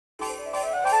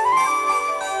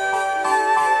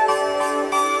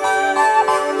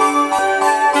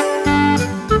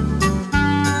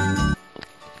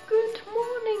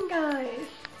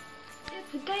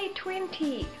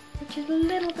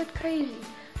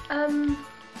Did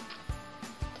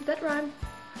that rhyme?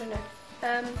 I don't know.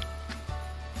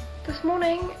 This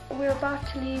morning we were about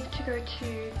to leave to go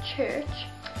to church,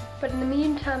 but in the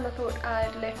meantime I thought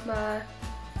I'd let my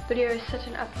videos sit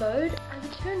and upload, and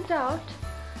it turns out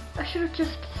I should have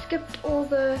just skipped all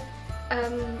the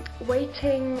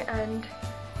waiting and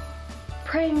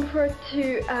praying for it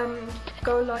to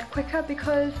go a lot quicker,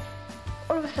 because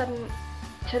all of a sudden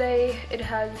today it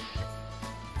has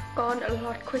gone a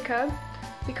lot quicker.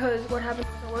 Because what happened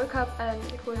was I woke up and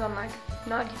it was on like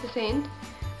 90%,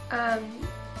 and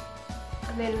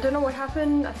then I don't know what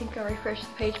happened. I think I refreshed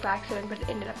the page by accident, but it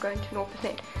ended up going to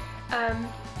 0%. And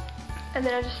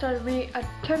then I just started I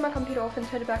turned my computer off and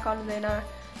turned it back on, and then I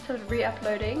started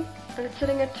re-uploading, and it's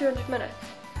sitting at 200 minutes,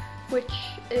 which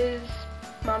is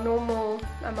my normal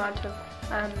amount of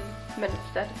minutes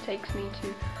that it takes me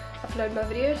to upload my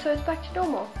video, so it's back to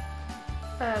normal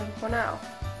for now.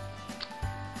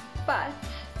 But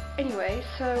anyway,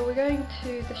 so we're going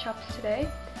to the shops today,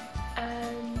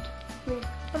 and what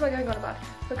am I going on about?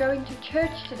 We're going to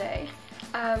church today.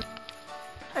 I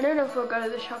don't know if we'll go to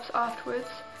the shops afterwards,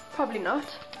 probably not,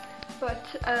 but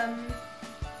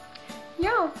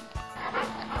yeah.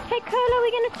 Hey Cola,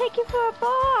 we're gonna take you for a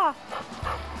bath.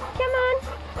 Come on.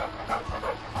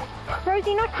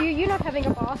 Rosie, not you, you're not having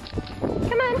a bath.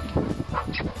 Come on.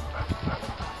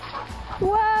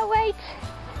 Whoa, wait.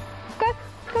 Go,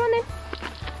 come on then.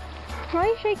 Why are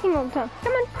you shaking all the time?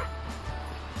 Come on.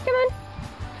 Come on.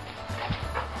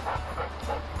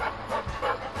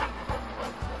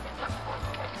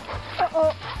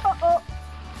 Uh-oh, uh-oh.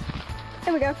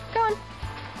 There we go. Go on.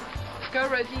 Let's go,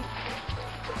 Rosie.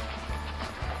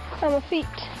 On my feet.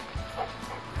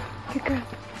 Good girl.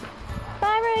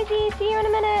 Bye, Rosie. See you in a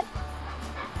minute.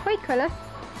 Wait, Cola.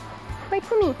 Wait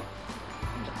for me.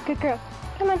 Good girl.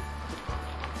 Come on.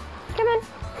 Come on.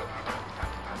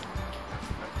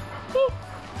 Hey.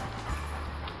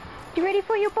 You ready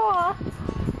for your bath?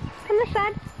 Come this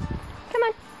side. Come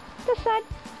on. This side.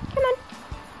 Come on.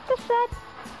 This side.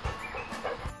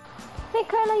 Hey,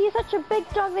 Cola, you're such a big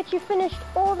dog that you finished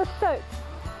all the soap.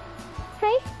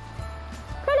 Hey?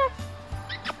 Cola.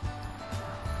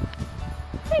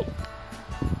 Hey.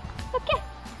 Okay.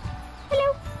 Hello.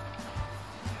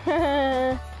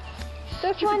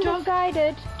 This one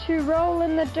decided to roll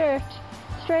in the dirt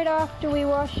straight after we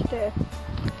washed her.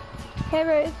 Hey,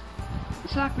 Rose.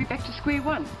 It's like we're back to square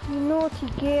one. You naughty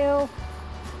girl.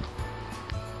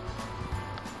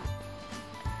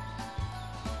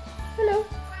 Hello.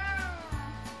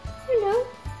 Hello.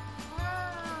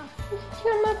 You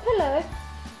sitting on my pillow?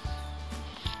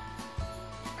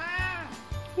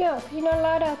 Yeah, because you're not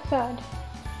allowed outside.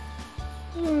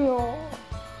 No.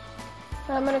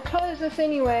 I'm going to close this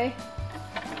anyway,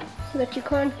 so that you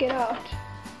can't get out.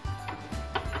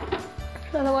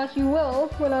 Otherwise you will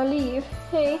when I leave.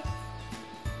 Hey,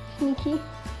 sneaky.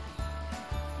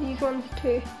 These ones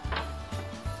too.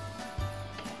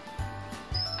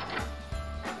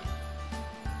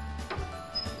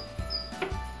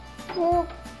 Oh,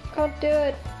 can't do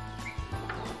it.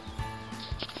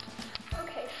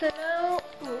 Okay, so now,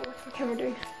 what's the camera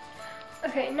doing?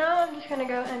 Okay, now I'm just gonna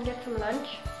go and get some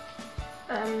lunch.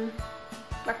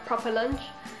 Like proper lunch.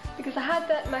 Because I had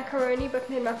that macaroni, but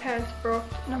then my parents brought,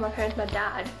 not my parents, my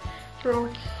dad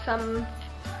brought some,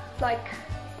 like,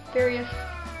 various,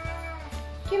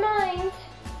 do you mind?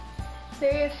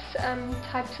 Various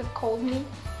types of cold meat.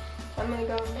 So I'm gonna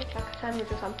go and make like a sandwich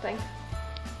or something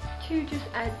to just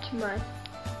add to my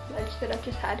lunch that I've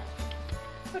just had.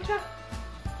 Watch out.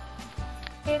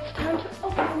 It's time to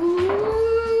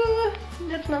open,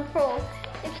 that's not full.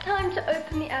 It's time to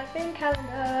open the advent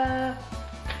calendar.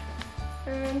 I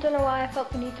don't know why I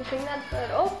felt the need to sing that, but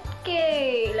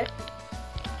okay, let's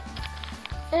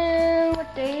and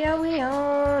what day are we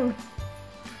on?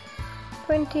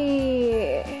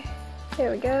 20.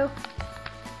 There we go.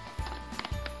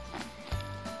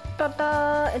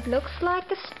 Ta-da! It looks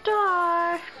like a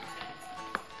star.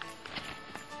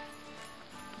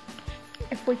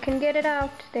 If we can get it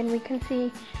out, then we can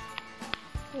see.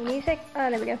 Music. Ah,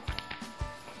 there we go.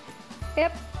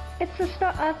 Yep, it's a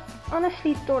star. I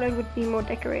honestly thought it would be more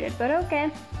decorated, but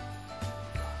okay.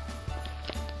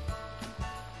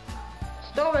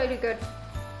 Still really good.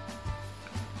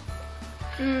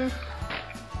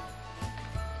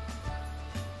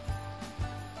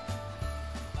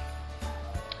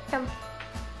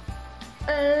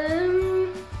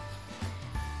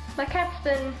 My cat's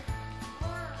been,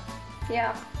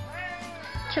 yeah,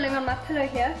 chilling on my pillow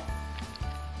here.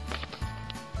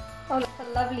 Oh, that's a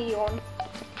lovely yawn.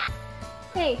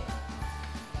 Hey.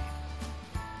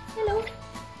 Hello.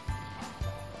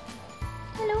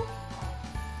 Hello.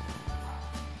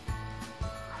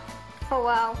 Oh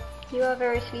wow, you are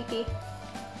very sleepy.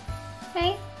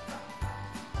 Hey?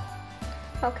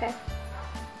 Okay.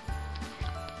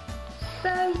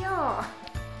 So yeah,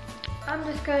 I'm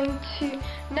just going to,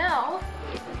 now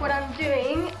what I'm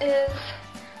doing is,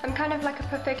 I'm kind of like a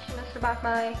perfectionist about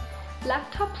my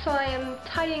laptop, so I am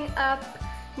tidying up,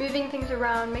 moving things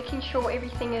around, making sure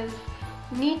everything is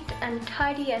neat and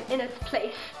tidy and in its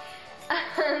place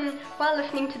while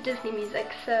listening to Disney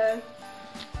music, so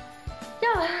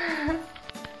yeah.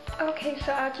 Okay,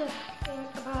 so I just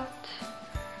think about,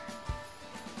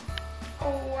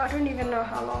 oh, I don't even know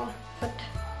how long, but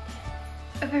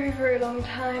a very, very long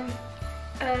time,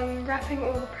 wrapping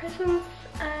all the presents,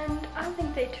 and I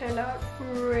think they turned out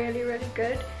really, really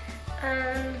good.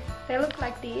 They look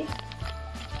like these.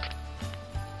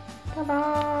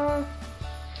 Ta-da!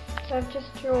 So I've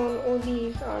just drawn all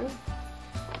these on.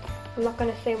 I'm not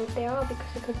going to say what they are because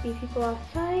there could be people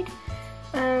outside.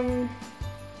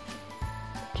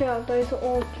 Yeah, those are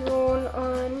all drawn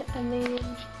on, and then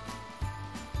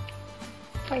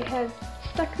I have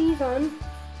stuck these on,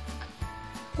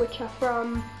 which are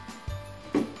from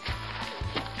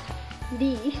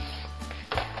these.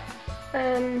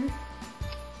 But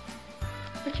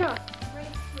yeah, I'm really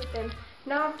happy with them.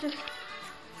 Now I've just,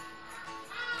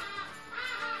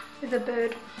 there's a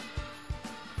bird.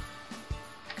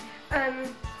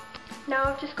 Now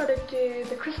I've just got to do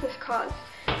the Christmas cards,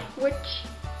 which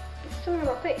is still in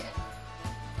my face.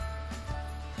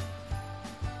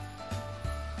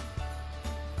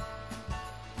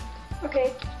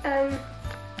 Okay,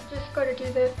 just got to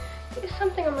do the, there's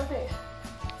something on my face.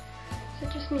 Is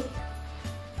it just me?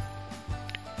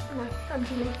 No, I'm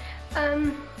dreaming.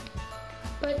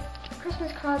 But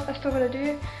Christmas cards I still got to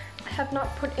do. I have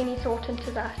not put any thought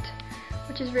into that,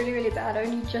 which is really, really bad. I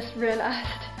only just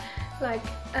realized, like,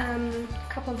 a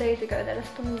couple of days ago that I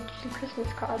still need to do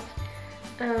Christmas cards.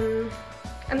 I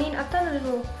mean, I've done a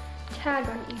little tag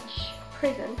on each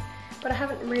present, but I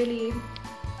haven't really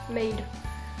made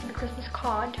the Christmas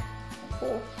card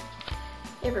for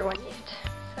everyone yet.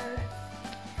 So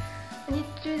I need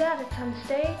to do that at some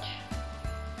stage.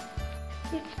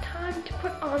 It's time to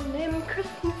put on them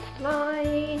Christmas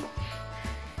lights.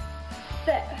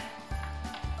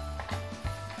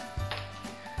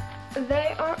 So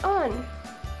they are on,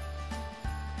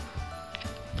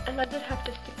 and I did have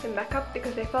to stick them back up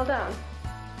because they fell down.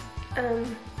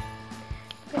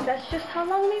 But that's just how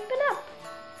long they've been up.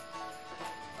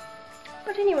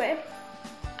 But anyway,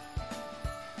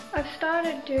 I've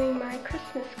started doing my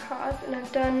Christmas cards, and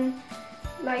I've done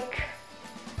like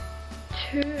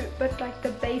two, but like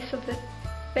the base of the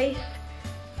base,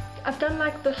 I've done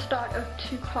like the start of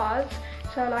two cards.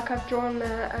 So like I've drawn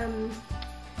the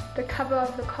cover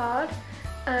of the card,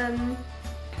 and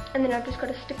then I've just got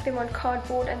to stick them on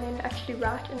cardboard and then actually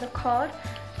write in the card.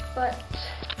 But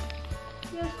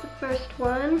here's the first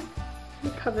one. We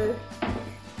cover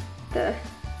the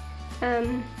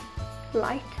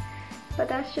light, but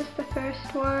that's just the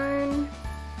first one,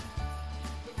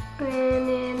 and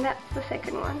then that's the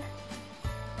second one.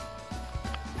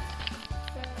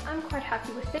 So I'm quite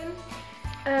happy with them,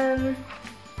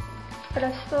 but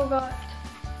I've still got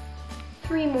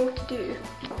 3 more to do.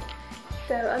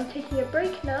 So I'm taking a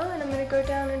break now, and I'm going to go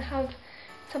down and have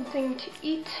something to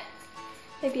eat.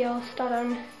 Maybe I'll start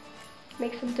on,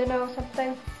 make some dinner or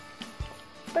something.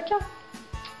 But yeah.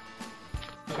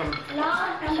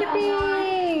 Chippy!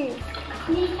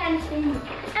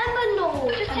 Amber,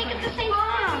 no! Just take it at the same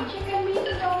time! Chicken meat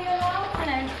is all your love.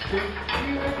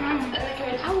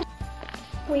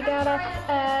 We got us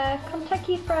a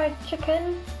Kentucky Fried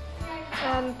Chicken.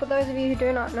 For those of you who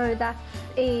do not know, that's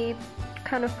a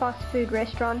kind of fast food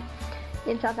restaurant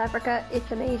in South Africa.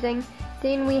 It's amazing.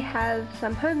 Then we have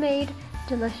some homemade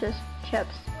delicious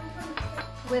chips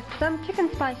with some chicken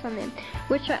spice on them,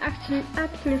 which are actually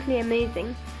absolutely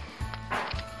amazing.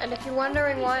 And if you're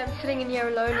wondering why I'm sitting in here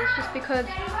alone, it's just because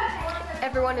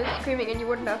everyone is screaming and you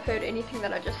wouldn't have heard anything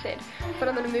that I just said. But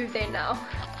I'm going to move there now.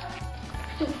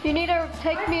 You need to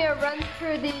take me a run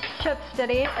through these chips,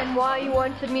 Daddy, and why you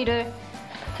wanted me to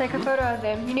take a photo of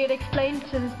them. You need to explain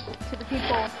to the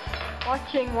people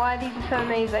watching why these are so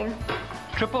amazing.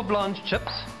 Triple blanche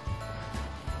chips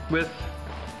with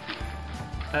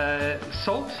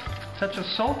salt, touch of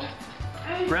salt,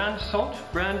 brown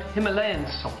Himalayan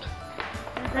salt.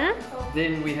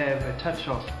 Then we have a touch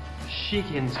of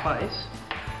Chicken spice,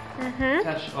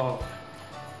 touch of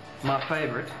my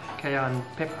favorite, cayenne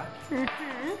pepper,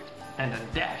 and a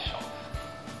dash of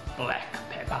black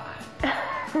pepper.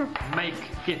 Make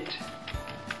it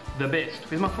the best.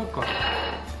 Where's my fork gone?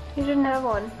 You didn't have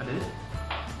one. I did.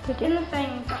 Did you? In the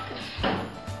same box.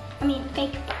 I mean,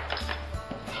 fake box.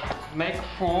 Make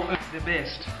 4 is the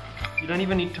best. You don't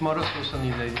even need tomato sauce on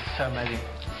these days. It's so amazing.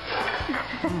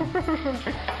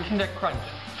 Isn't that crunch?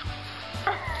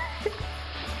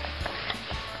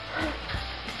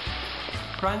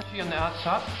 Crunchy on the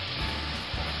outside.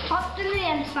 Hot on the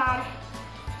inside.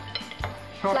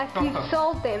 Soft Like you've chocolate.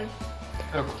 sold them.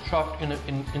 Soft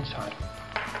inside.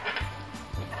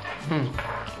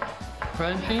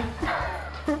 Crunchy.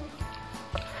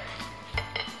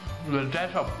 With a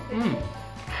dash of.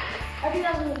 I think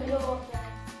that was in the middle of that.